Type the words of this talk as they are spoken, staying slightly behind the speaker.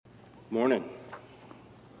Morning.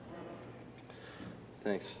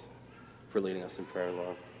 Thanks for leading us in prayer,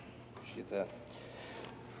 Lord. Appreciate that.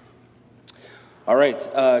 All right,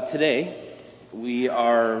 today we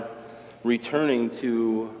are returning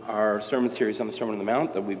to our sermon series on the Sermon on the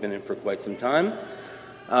Mount that we've been in for quite some time.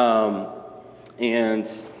 And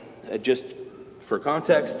just for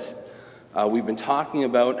context, we've been talking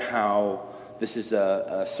about how this is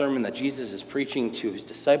a sermon that Jesus is preaching to his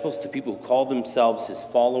disciples, to people who call themselves his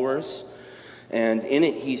followers. And in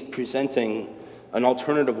it, he's presenting an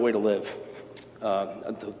alternative way to live,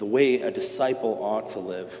 the way a disciple ought to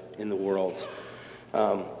live in the world.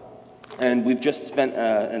 And we've just spent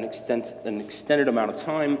an extended amount of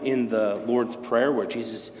time in the Lord's Prayer, where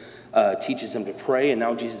Jesus teaches them to pray, and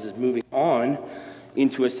now Jesus is moving on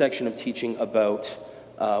into a section of teaching about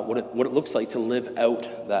what it looks like to live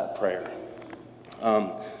out that prayer.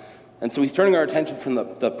 And so he's turning our attention from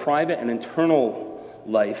the private and internal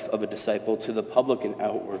life of a disciple to the public and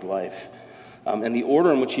outward life. And the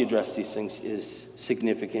order in which he addressed these things is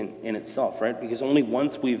significant in itself, right? Because only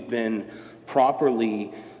once we've been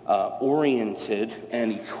properly oriented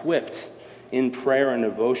and equipped in prayer and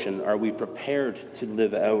devotion are we prepared to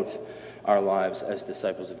live out our lives as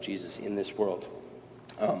disciples of Jesus in this world.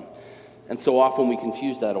 And so often we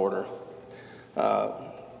confuse that order.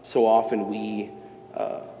 So often we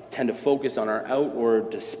tend to focus on our outward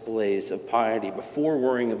displays of piety before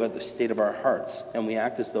worrying about the state of our hearts, and we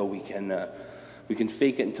act as though we can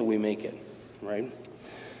fake it until we make it, right?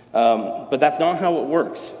 But that's not how it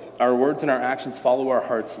works. Our words and our actions follow our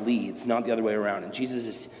heart's leads, not the other way around. And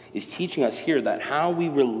Jesus is teaching us here that how we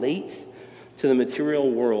relate to the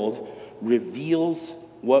material world reveals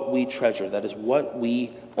what we treasure. That is what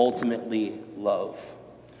we ultimately love.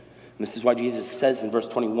 And this is why Jesus says in verse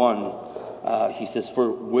 21, he says,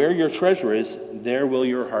 "For where your treasure is, there will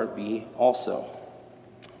your heart be also."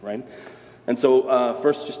 Right? And so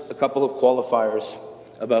first, just a couple of qualifiers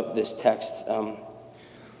about this text.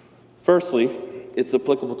 Firstly, it's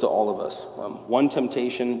applicable to all of us. One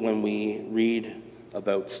temptation when we read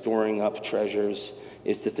about storing up treasures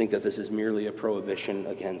is to think that this is merely a prohibition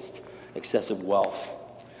against excessive wealth.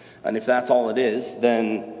 And if that's all it is,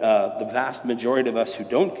 then the vast majority of us who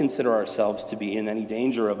don't consider ourselves to be in any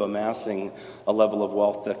danger of amassing a level of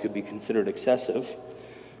wealth that could be considered excessive,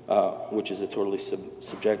 which is a totally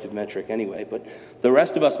subjective metric anyway, but the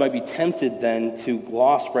rest of us might be tempted then to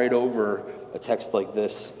gloss right over a text like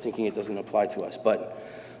this, thinking it doesn't apply to us. But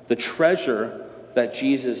the treasure that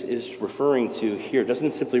Jesus is referring to here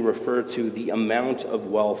doesn't simply refer to the amount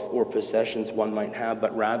of wealth or possessions one might have,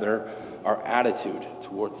 but rather our attitude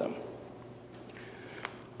toward them.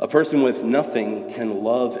 A person with nothing can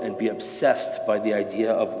love and be obsessed by the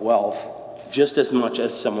idea of wealth just as much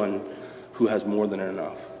as someone who has more than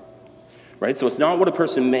enough. Right? So it's not what a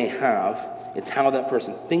person may have, it's how that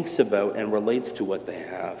person thinks about and relates to what they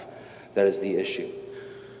have that is the issue.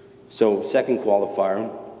 So, second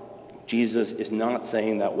qualifier, Jesus is not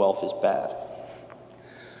saying that wealth is bad.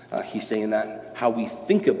 He's saying that how we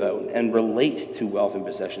think about and relate to wealth and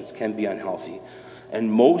possessions can be unhealthy.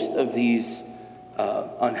 And most of these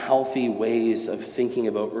unhealthy ways of thinking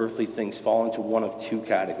about earthly things fall into one of two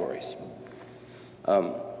categories.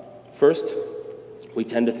 First, we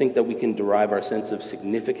tend to think that we can derive our sense of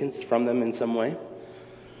significance from them in some way,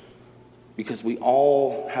 because we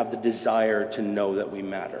all have the desire to know that we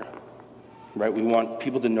matter. Right? We want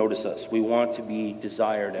people to notice us. We want to be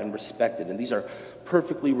desired and respected. And these are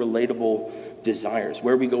perfectly relatable desires.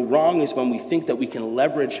 Where we go wrong is when we think that we can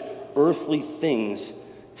leverage earthly things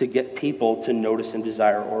to get people to notice and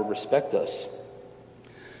desire or respect us.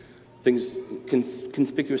 Things,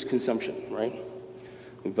 conspicuous consumption, right?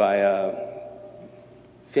 We buy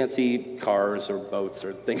fancy cars or boats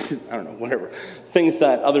or things, I don't know, whatever. Things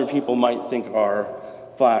that other people might think are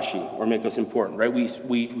flashy or make us important, right?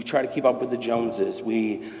 We try to keep up with the Joneses.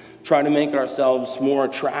 We try to make ourselves more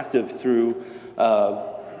attractive through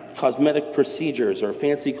cosmetic procedures or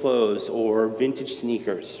fancy clothes or vintage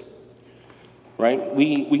sneakers, right?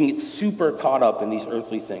 We can get super caught up in these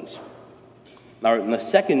earthly things. Now, in the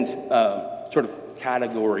second sort of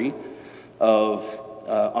category of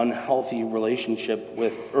unhealthy relationship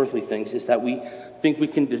with earthly things is that we think we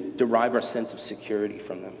can derive our sense of security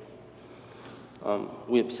from them.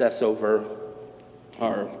 We obsess over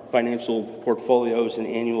our financial portfolios and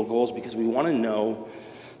annual goals because we want to know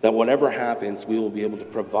that whatever happens, we will be able to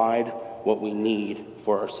provide what we need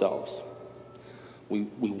for ourselves. We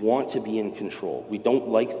want to be in control. We don't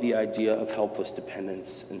like the idea of helpless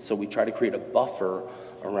dependence, and so we try to create a buffer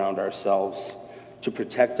around ourselves to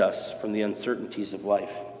protect us from the uncertainties of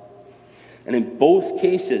life. And in both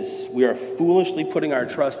cases, we are foolishly putting our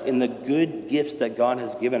trust in the good gifts that God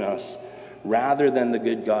has given us rather than the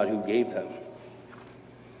good God who gave them.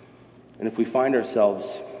 And if we find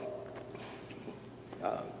ourselves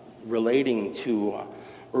relating to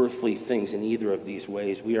earthly things in either of these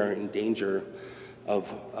ways, we are in danger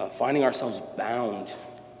of finding ourselves bound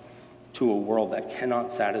to a world that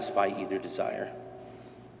cannot satisfy either desire.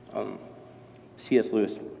 C.S.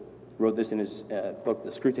 Lewis wrote this in his book,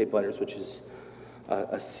 The Screwtape Letters, which is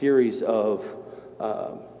a series of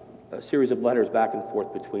letters back and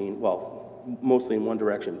forth between, well, mostly in one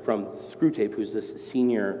direction, from Screwtape, who's this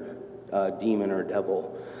senior demon or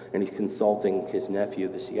devil, and he's consulting his nephew,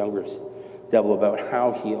 this younger devil, about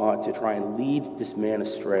how he ought to try and lead this man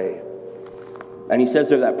astray. And he says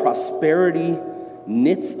there that prosperity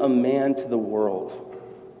knits a man to the world.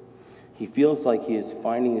 He feels like he is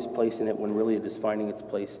finding his place in it when really it is finding its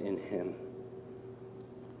place in him.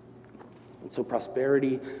 And so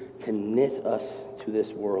prosperity can knit us to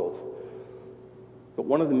this world. But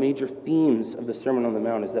one of the major themes of the Sermon on the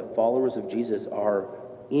Mount is that followers of Jesus are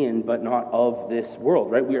in, but not of this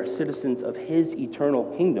world, right? We are citizens of his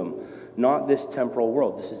eternal kingdom, not this temporal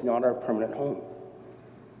world. This is not our permanent home.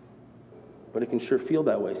 But it can sure feel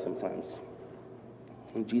that way sometimes.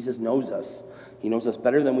 And Jesus knows us. He knows us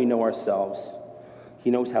better than we know ourselves. He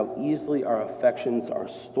knows how easily our affections are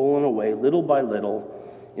stolen away, little by little,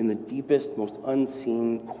 in the deepest, most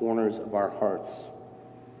unseen corners of our hearts.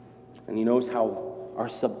 And he knows how our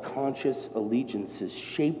subconscious allegiances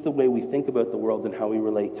shape the way we think about the world and how we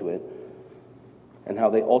relate to it, and how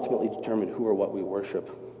they ultimately determine who or what we worship.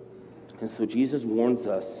 And so Jesus warns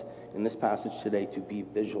us in this passage today to be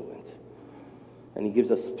vigilant. And he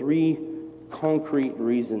gives us 3 concrete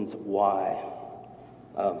reasons why.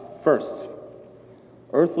 First,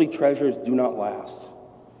 earthly treasures do not last.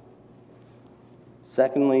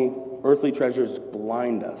 Secondly, earthly treasures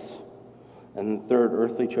blind us. And third,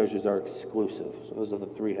 earthly treasures are exclusive. So those are the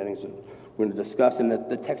 3 headings that we're going to discuss. And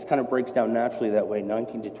the text kind of breaks down naturally that way.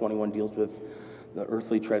 19 to 21 deals with the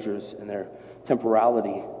earthly treasures and their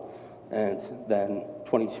temporality. And then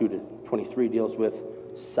 22 to 23 deals with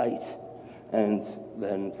sight. And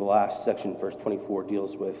then the last section, verse 24,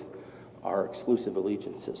 deals with our exclusive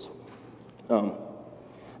allegiances.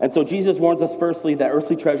 And so Jesus warns us firstly that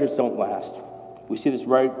earthly treasures don't last. We see this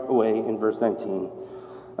right away in verse 19,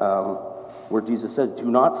 where Jesus said,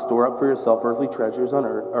 "Do not store up for yourself earthly treasures on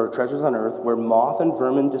earth, where moth and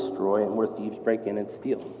vermin destroy and where thieves break in and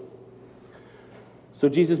steal." So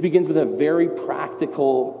Jesus begins with a very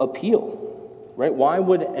practical appeal, right? Why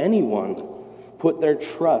would anyone put their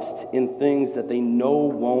trust in things that they know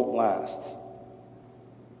won't last?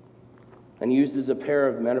 And he uses a pair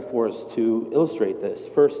of metaphors to illustrate this.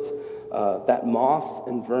 First, that moths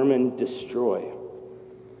and vermin destroy.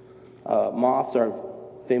 Moths are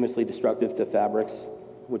famously destructive to fabrics,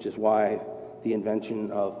 which is why the invention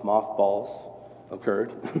of mothballs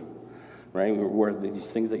occurred, right? Were these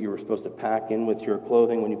things that you were supposed to pack in with your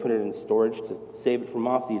clothing when you put it in storage to save it from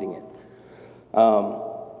moths eating it.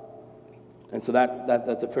 And so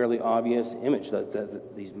that's a fairly obvious image,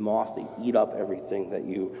 that these moths, they eat up everything that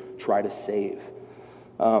you try to save.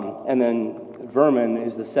 And then vermin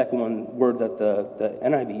is the second word that the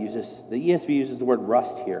NIV uses. The ESV uses the word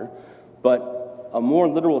rust here, but a more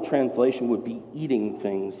literal translation would be eating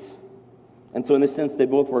things. And so in this sense, they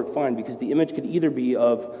both work fine, because the image could either be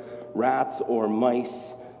of rats or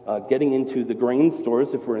mice getting into the grain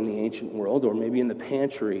stores, if we're in the ancient world, or maybe in the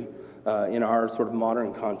pantry in our sort of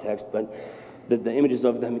modern context, but the images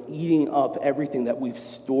of them eating up everything that we've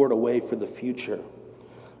stored away for the future,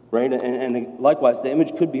 right? And likewise, the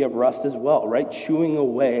image could be of rust as well, right? Chewing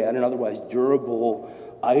away at an otherwise durable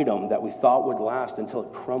item that we thought would last until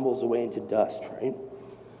it crumbles away into dust, right?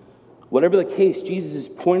 Whatever the case, Jesus is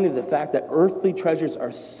pointing to the fact that earthly treasures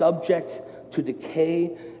are subject to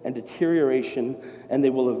decay and deterioration, and they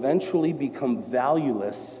will eventually become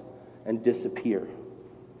valueless and disappear.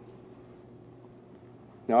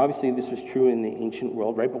 Now, obviously, this was true in the ancient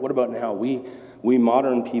world, right? But what about now? We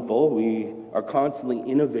modern people, we are constantly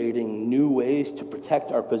innovating new ways to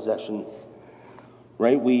protect our possessions,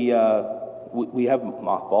 right? We have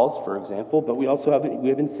mothballs, for example, but we also have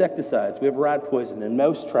insecticides. We have rat poison and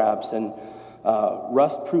mouse traps and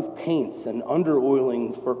rust-proof paints and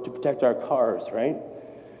under-oiling to protect our cars, right?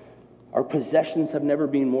 Our possessions have never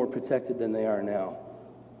been more protected than they are now.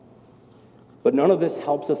 But none of this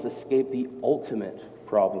helps us escape the ultimate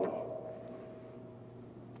problem.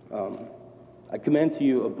 I commend to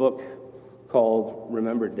you a book called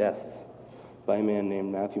Remember Death by a man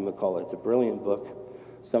named Matthew McCullough. It's a brilliant book.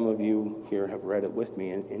 Some of you here have read it with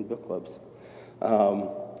me in book clubs.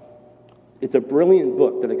 It's a brilliant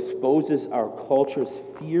book that exposes our culture's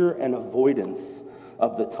fear and avoidance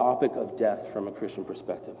of the topic of death from a Christian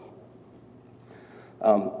perspective.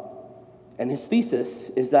 And his thesis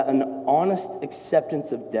is that an honest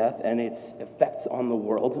acceptance of death and its effects on the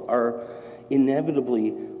world are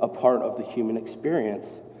inevitably a part of the human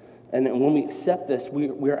experience. And when we accept this,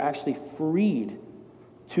 we are actually freed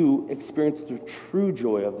to experience the true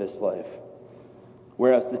joy of this life,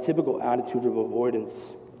 whereas the typical attitude of avoidance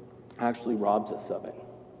actually robs us of it.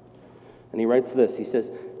 And he writes this, he says,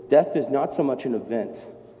 "Death is not so much an event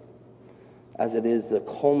as it is the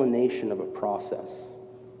culmination of a process,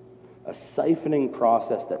 a siphoning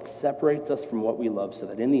process that separates us from what we love so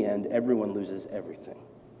that in the end, everyone loses everything.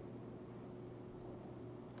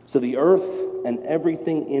 So the earth and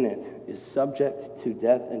everything in it is subject to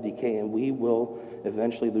death and decay, and we will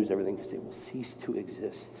eventually lose everything because it will cease to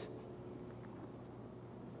exist."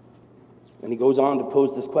 And he goes on to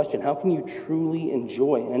pose this question: how can you truly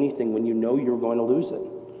enjoy anything when you know you're going to lose it?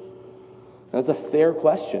 That's a fair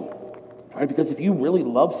question, right? Because if you really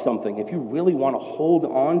love something, if you really want to hold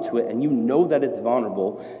on to it, and you know that it's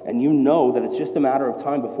vulnerable, and you know that it's just a matter of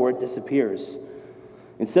time before it disappears,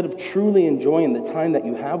 instead of truly enjoying the time that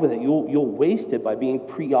you have with it, you'll waste it by being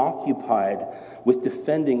preoccupied with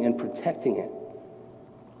defending and protecting it.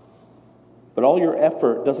 But all your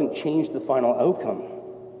effort doesn't change the final outcome.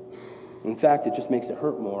 In fact, it just makes it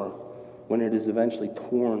hurt more when it is eventually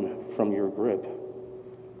torn from your grip.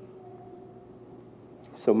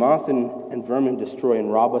 So moth and vermin destroy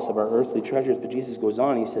and rob us of our earthly treasures, but Jesus goes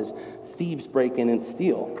on, he says, thieves break in and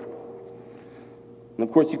steal. And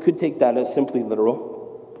of course, you could take that as simply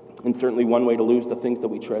literal, and certainly one way to lose the things that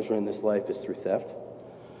we treasure in this life is through theft.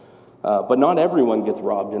 But not everyone gets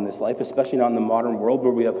robbed in this life, especially not in the modern world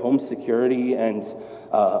where we have home security and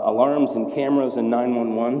alarms and cameras and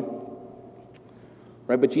 911.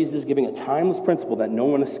 Right? But Jesus is giving a timeless principle that no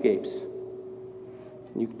one escapes.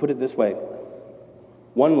 You can put it this way.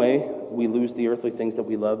 One way we lose the earthly things that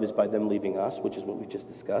we love is by them leaving us, which is what we just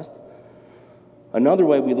discussed. Another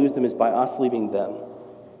way we lose them is by us leaving them.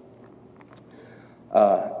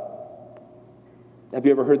 Have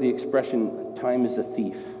you ever heard the expression, time is a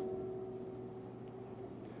thief?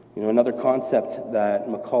 You know, another concept that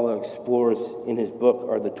McCullough explores in his book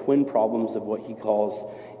are the twin problems of what he calls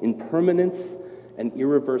impermanence and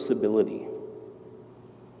irreversibility.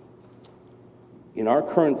 In our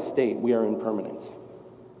current state, we are impermanent.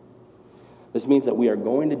 This means that we are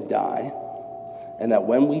going to die, and that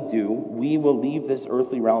when we do, we will leave this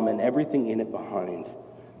earthly realm and everything in it behind.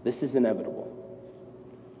 This is inevitable.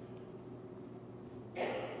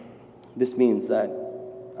 This means that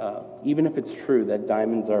even if it's true that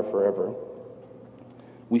diamonds are forever,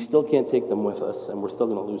 we still can't take them with us, and we're still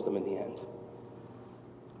going to lose them in the end.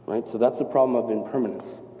 Right? So that's the problem of impermanence.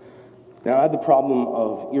 Now I have the problem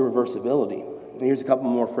of irreversibility. And here's a couple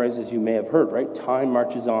more phrases you may have heard, right? Time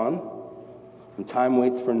marches on, and time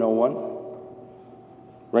waits for no one.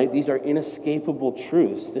 Right? These are inescapable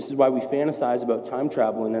truths. This is why we fantasize about time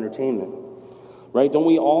travel and entertainment. Right? Don't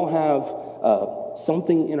we all have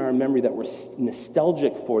something in our memory that we're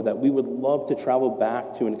nostalgic for, that we would love to travel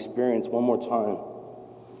back to and experience one more time?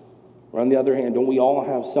 Or on the other hand, don't we all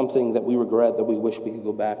have something that we regret that we wish we could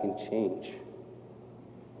go back and change?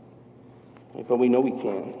 But we know we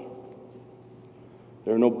can't.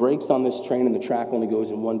 There are no brakes on this train, and the track only goes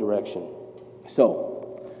in one direction.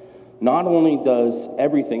 So, not only does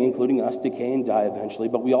everything, including us, decay and die eventually,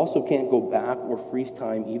 but we also can't go back or freeze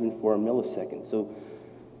time even for a millisecond. So,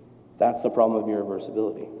 that's the problem of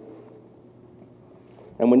irreversibility.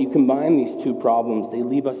 And when you combine these two problems, they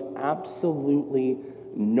leave us absolutely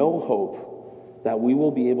no hope that we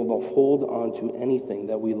will be able to hold on to anything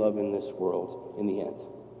that we love in this world in the end.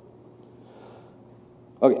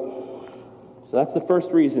 Okay, so that's the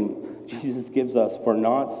first reason Jesus gives us for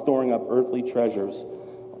not storing up earthly treasures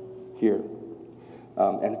here.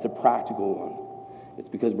 And it's a practical one. It's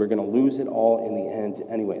because we're going to lose it all in the end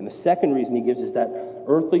anyway. And the second reason he gives is that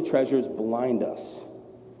earthly treasures blind us.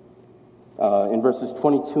 In verses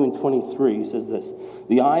 22 and 23, he says this: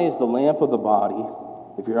 "The eye is the lamp of the body.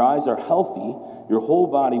 If your eyes are healthy, your whole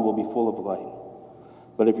body will be full of light.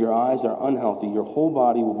 But if your eyes are unhealthy, your whole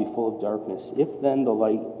body will be full of darkness. If then the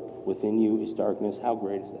light within you is darkness, how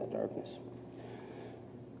great is that darkness?"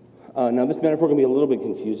 Now, this metaphor can be a little bit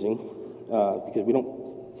confusing because we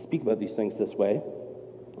don't speak about these things this way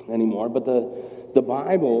anymore. But the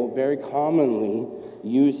Bible very commonly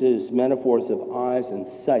uses metaphors of eyes and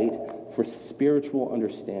sight for spiritual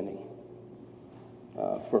understanding.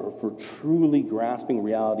 For truly grasping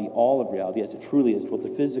reality, all of reality, as it truly is, both the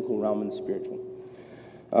physical realm and the spiritual.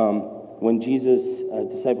 When Jesus'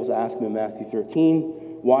 disciples asked him in Matthew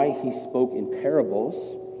 13 why he spoke in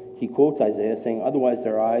parables, he quotes Isaiah saying, otherwise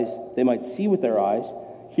they might see with their eyes,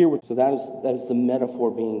 hear with. So that is the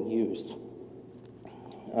metaphor being used,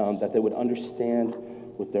 that they would understand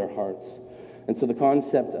with their hearts. And so the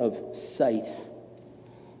concept of sight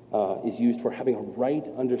is used for having a right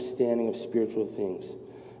understanding of spiritual things,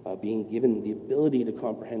 being given the ability to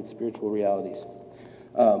comprehend spiritual realities.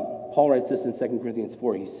 Paul writes this in 2 Corinthians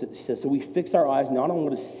 4. He says, so we fix our eyes not on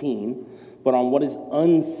what is seen, but on what is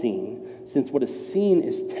unseen, since what is seen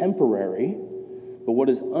is temporary, but what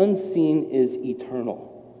is unseen is eternal.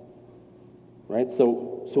 Right?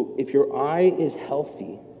 So if your eye is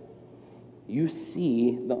healthy, you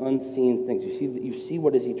see the unseen things. You see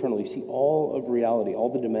what is eternal. You see all of reality, all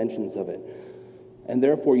the dimensions of it. And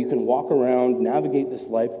therefore, you can walk around, navigate this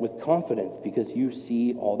life with confidence because you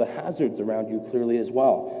see all the hazards around you clearly as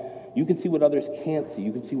well. You can see what others can't see.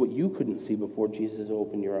 You can see what you couldn't see before Jesus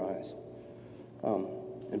opened your eyes.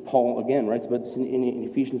 And Paul, again, writes about this in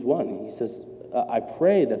Ephesians 1. He says, I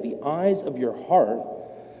pray that the eyes of your heart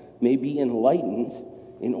may be enlightened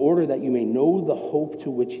in order that you may know the hope to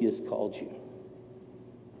which he has called you.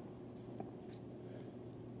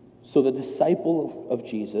 So the disciple of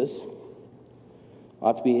Jesus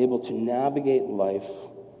ought to be able to navigate life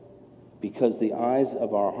because the eyes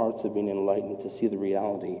of our hearts have been enlightened to see the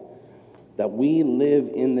reality that we live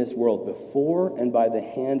in this world before and by the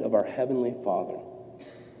hand of our Heavenly Father.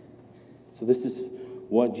 So this is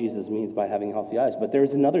what Jesus means by having healthy eyes. But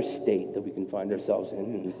there's another state that we can find ourselves in.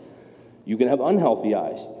 And you can have unhealthy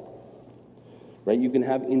eyes, right? You can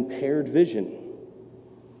have impaired vision.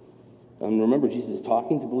 And remember, Jesus is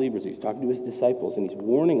talking to believers. He's talking to his disciples, and he's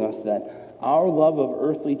warning us that our love of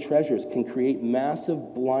earthly treasures can create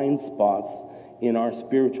massive blind spots in our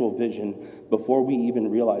spiritual vision before we even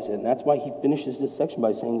realize it. And that's why he finishes this section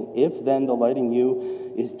by saying, if then the light in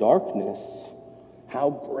you is darkness, how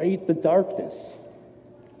great the darkness.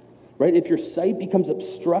 Right? If your sight becomes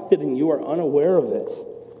obstructed and you are unaware of it,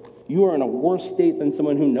 you are in a worse state than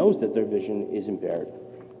someone who knows that their vision is impaired.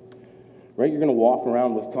 Right? You're going to walk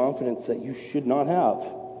around with confidence that you should not have.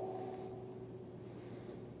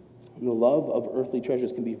 And the love of earthly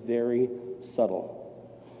treasures can be very subtle.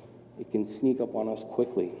 It can sneak up on us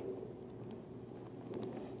quickly.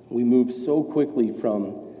 We move so quickly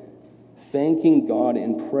from thanking God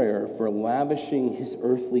in prayer for lavishing his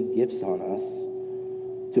earthly gifts on us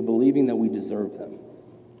to believing that we deserve them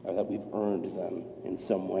or that we've earned them in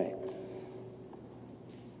some way.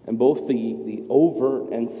 And both the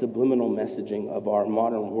overt and subliminal messaging of our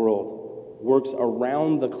modern world works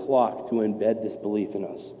around the clock to embed this belief in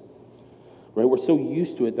us. Right? We're so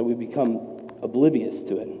used to it that we become oblivious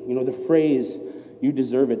to it. You know, the phrase, you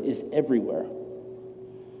deserve it, is everywhere.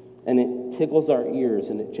 And it tickles our ears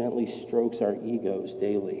and it gently strokes our egos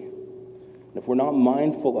daily. And if we're not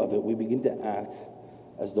mindful of it, we begin to act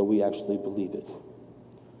as though we actually believe it.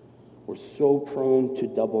 We're so prone to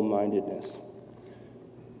double-mindedness.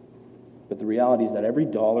 But the reality is that every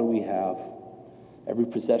dollar we have, every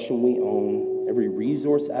possession we own, every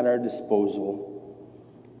resource at our disposal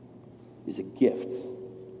is a gift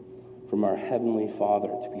from our Heavenly Father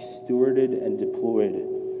to be stewarded and deployed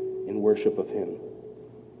in worship of him.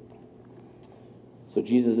 So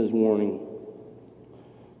Jesus is warning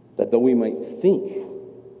that though we might think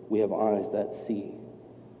we have eyes that see,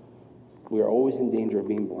 we are always in danger of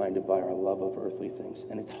being blinded by our love of earthly things.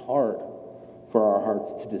 And it's hard for our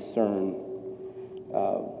hearts to discern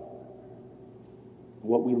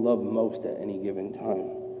what we love most at any given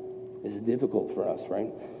time. It's difficult for us, right?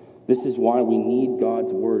 This is why we need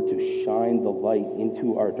God's word to shine the light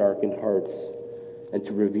into our darkened hearts and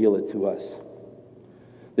to reveal it to us.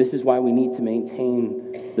 This is why we need to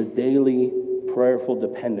maintain the daily prayerful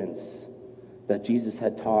dependence that Jesus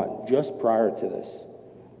had taught just prior to this,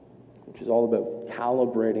 which is all about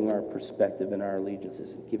calibrating our perspective and our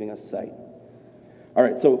allegiances and giving us sight. All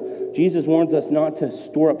right, so Jesus warns us not to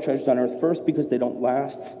store up treasures on earth, first because they don't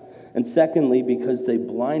last, and secondly because they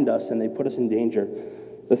blind us and they put us in danger.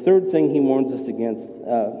 The third thing he warns us against,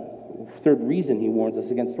 third reason he warns us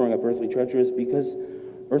against storing up earthly treasures is because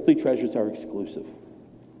earthly treasures are exclusive.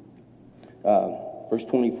 Verse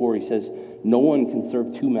 24, he says, no one can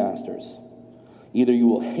serve two masters. Either you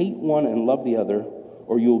will hate one and love the other,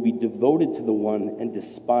 or you will be devoted to the one and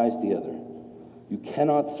despise the other. You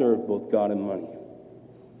cannot serve both God and money.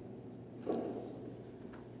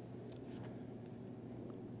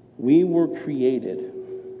 We were created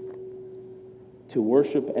to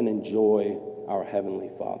worship and enjoy our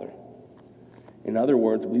Heavenly Father. In other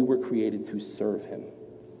words, we were created to serve him.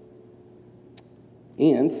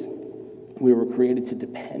 And We were created to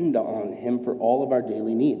depend on him for all of our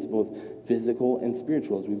daily needs, both physical and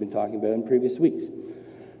spiritual, as we've been talking about in previous weeks.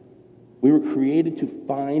 We were created to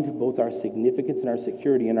find both our significance and our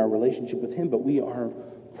security in our relationship with him, but we are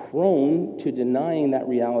prone to denying that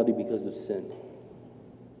reality because of sin.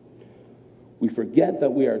 We forget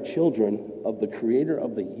that we are children of the creator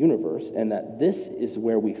of the universe and that this is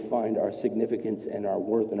where we find our significance and our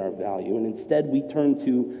worth and our value. And instead, we turn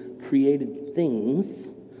to created things,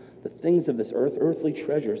 the things of this earth, earthly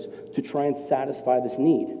treasures, to try and satisfy this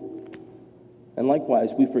need. And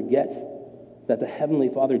likewise, we forget that the Heavenly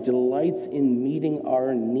Father delights in meeting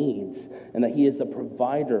our needs and that he is a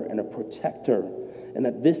provider and a protector, and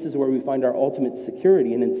that this is where we find our ultimate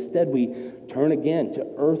security. And instead, we turn again to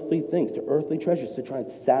earthly things, to earthly treasures, to try and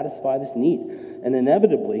satisfy this need. And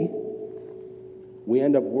inevitably, we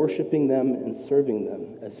end up worshiping them and serving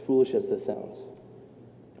them, as foolish as this sounds.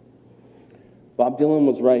 Bob Dylan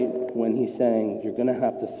was right when he sang, "You're going to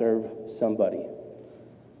have to serve somebody,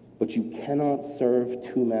 but you cannot serve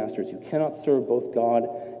two masters. You cannot serve both God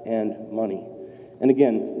and money." And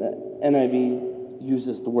again, the NIV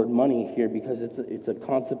uses the word money here because it's a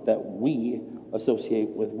concept that we associate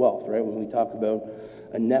with wealth, right? When we talk about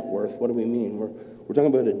a net worth, what do we mean? We're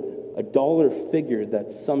talking about a dollar figure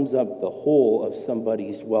that sums up the whole of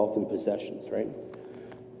somebody's wealth and possessions, right?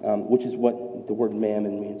 Which is what the word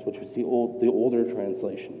mammon means, which was the older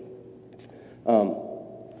translation.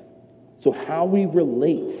 So how we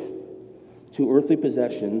relate to earthly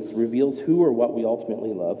possessions reveals who or what we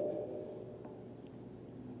ultimately love.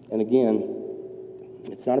 And again,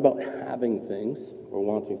 it's not about having things or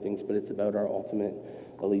wanting things, but it's about our ultimate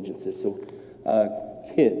allegiances. So,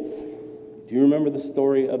 kids, do you remember the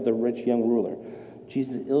story of the rich young ruler?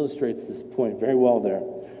 Jesus illustrates this point very well there,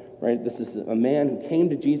 right? This is a man who came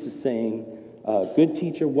to Jesus saying, "Good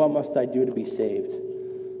teacher, what must I do to be saved?"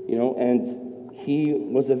 And he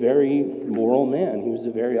was a very moral man. He was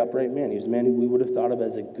a very upright man. He was a man who we would have thought of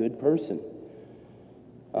as a good person.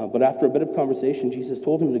 But after a bit of conversation, Jesus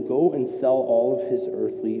told him to go and sell all of his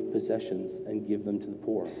earthly possessions and give them to the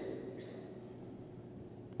poor.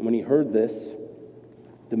 And when he heard this,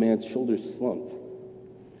 the man's shoulders slumped.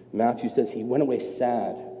 Matthew says he went away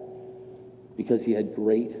sad because he had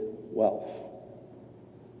great wealth.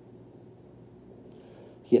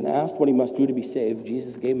 He had asked what he must do to be saved.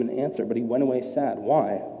 Jesus gave him an answer, but he went away sad.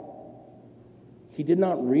 Why? He did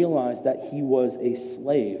not realize that he was a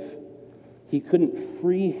slave. He couldn't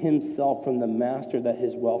free himself from the master that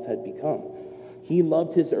his wealth had become. He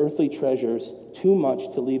loved his earthly treasures too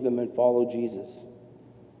much to leave them and follow Jesus.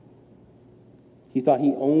 He thought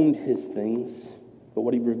he owned his things, but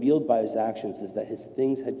what he revealed by his actions is that his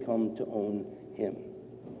things had come to own him.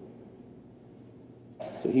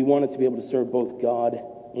 So he wanted to be able to serve both God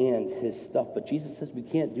and his stuff, but Jesus says we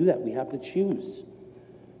can't do that. We have to choose.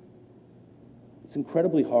 It's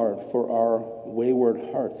incredibly hard for our wayward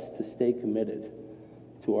hearts to stay committed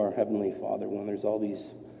to our Heavenly Father when there's all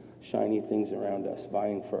these shiny things around us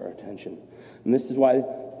vying for our attention. And this is why,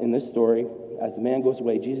 in this story, as the man goes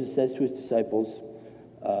away, Jesus says to his disciples,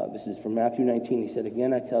 this is from Matthew 19, he said,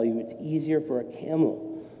 "Again, I tell you, it's easier for a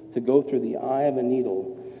camel to go through the eye of a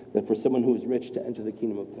needle than for someone who is rich to enter the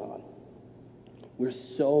kingdom of God." We're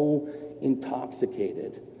so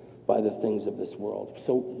intoxicated by the things of this world,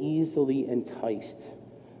 so easily enticed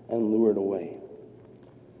and lured away.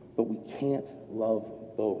 But we can't love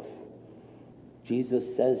both.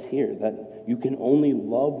 Jesus says here that you can only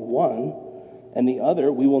love one, and the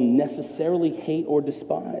other we will necessarily hate or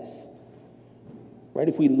despise. Right?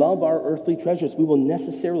 If we love our earthly treasures, we will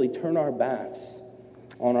necessarily turn our backs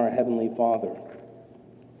on our Heavenly Father.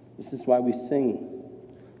 This is why we sing,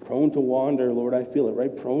 "Prone to wander, Lord, I feel it,"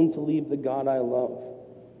 right? Prone to leave the God I love.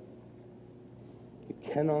 You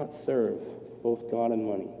cannot serve both God and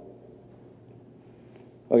money.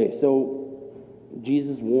 Okay, so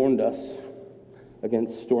Jesus warned us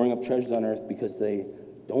against storing up treasures on earth because they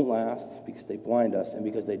don't last, because they blind us, and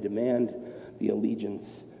because they demand the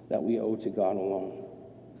allegiance that we owe to God alone.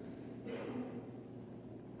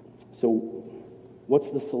 So, what's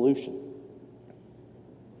the solution?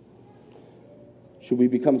 Should we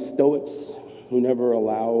become stoics who never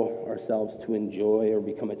allow ourselves to enjoy or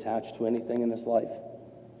become attached to anything in this life?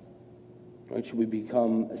 Right? Should we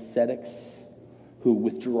become ascetics who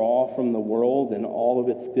withdraw from the world and all of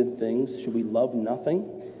its good things? Should we love nothing?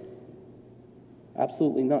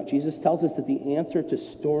 Absolutely not. Jesus tells us that the answer to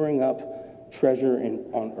storing up treasure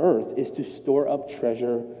on earth is to store up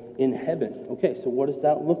treasure in heaven. Okay, so what does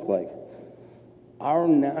that look like? Our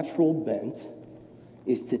natural bent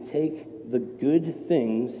is to take the good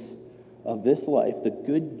things of this life, the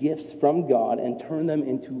good gifts from God, and turn them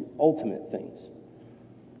into ultimate things,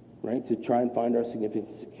 right? To try and find our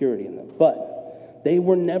significant security in them. But they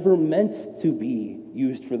were never meant to be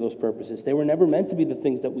used for those purposes. They were never meant to be the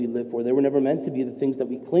things that we live for. They were never meant to be the things that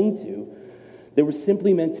we cling to. They were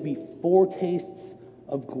simply meant to be foretastes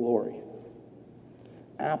of glory.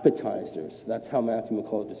 Appetizers. That's how Matthew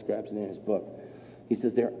McCullough describes it in his book. He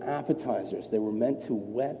says they're appetizers. They were meant to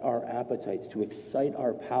whet our appetites, to excite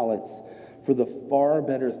our palates for the far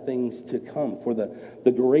better things to come, for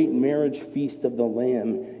the great marriage feast of the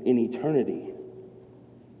Lamb in eternity.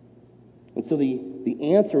 And so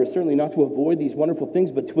the answer is certainly not to avoid these wonderful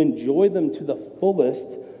things, but to enjoy them to the fullest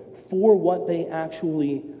for what they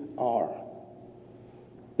actually are.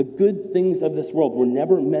 The good things of this world were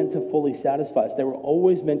never meant to fully satisfy us. They were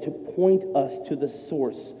always meant to point us to the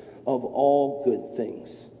source of all good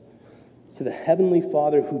things, to the Heavenly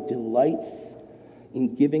Father who delights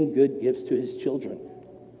in giving good gifts to his children.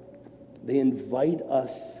 They invite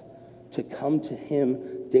us to come to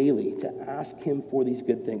him daily, to ask him for these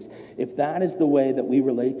good things. If that is the way that we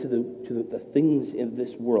relate to the things in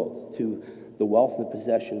this world, to the wealth and the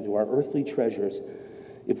possession, to our earthly treasures,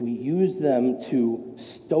 if we use them to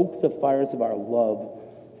stoke the fires of our love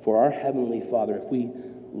for our Heavenly Father, if we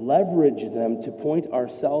leverage them to point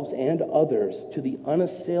ourselves and others to the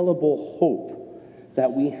unassailable hope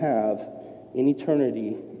that we have in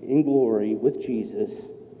eternity, in glory with Jesus,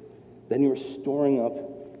 then you're storing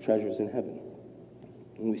up treasures in heaven.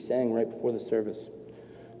 And we sang right before the service,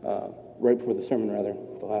 right before the sermon rather,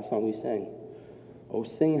 the last song we sang, "Oh,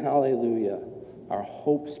 sing hallelujah, our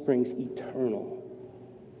hope springs eternal.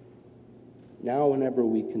 Now whenever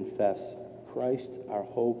we confess Christ, our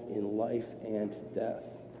hope in life and death."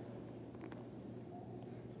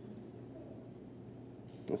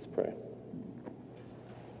 Let's pray.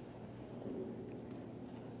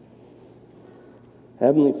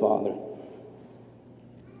 Heavenly Father,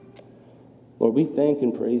 Lord, we thank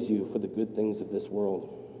and praise you for the good things of this world.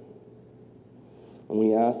 And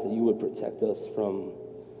we ask that you would protect us from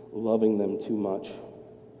loving them too much.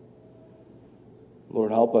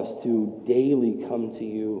 Lord, help us to daily come to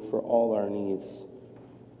you for all our needs,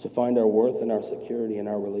 to find our worth and our security in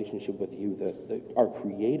our relationship with you, our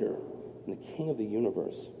Creator and the King of the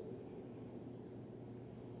universe.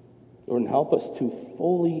 Lord, and help us to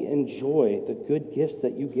fully enjoy the good gifts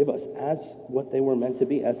that you give us as what they were meant to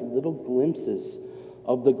be, as little glimpses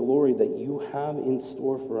of the glory that you have in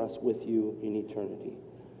store for us with you in eternity,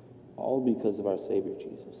 all because of our Savior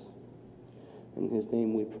Jesus. In his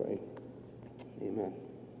name we pray. Amen.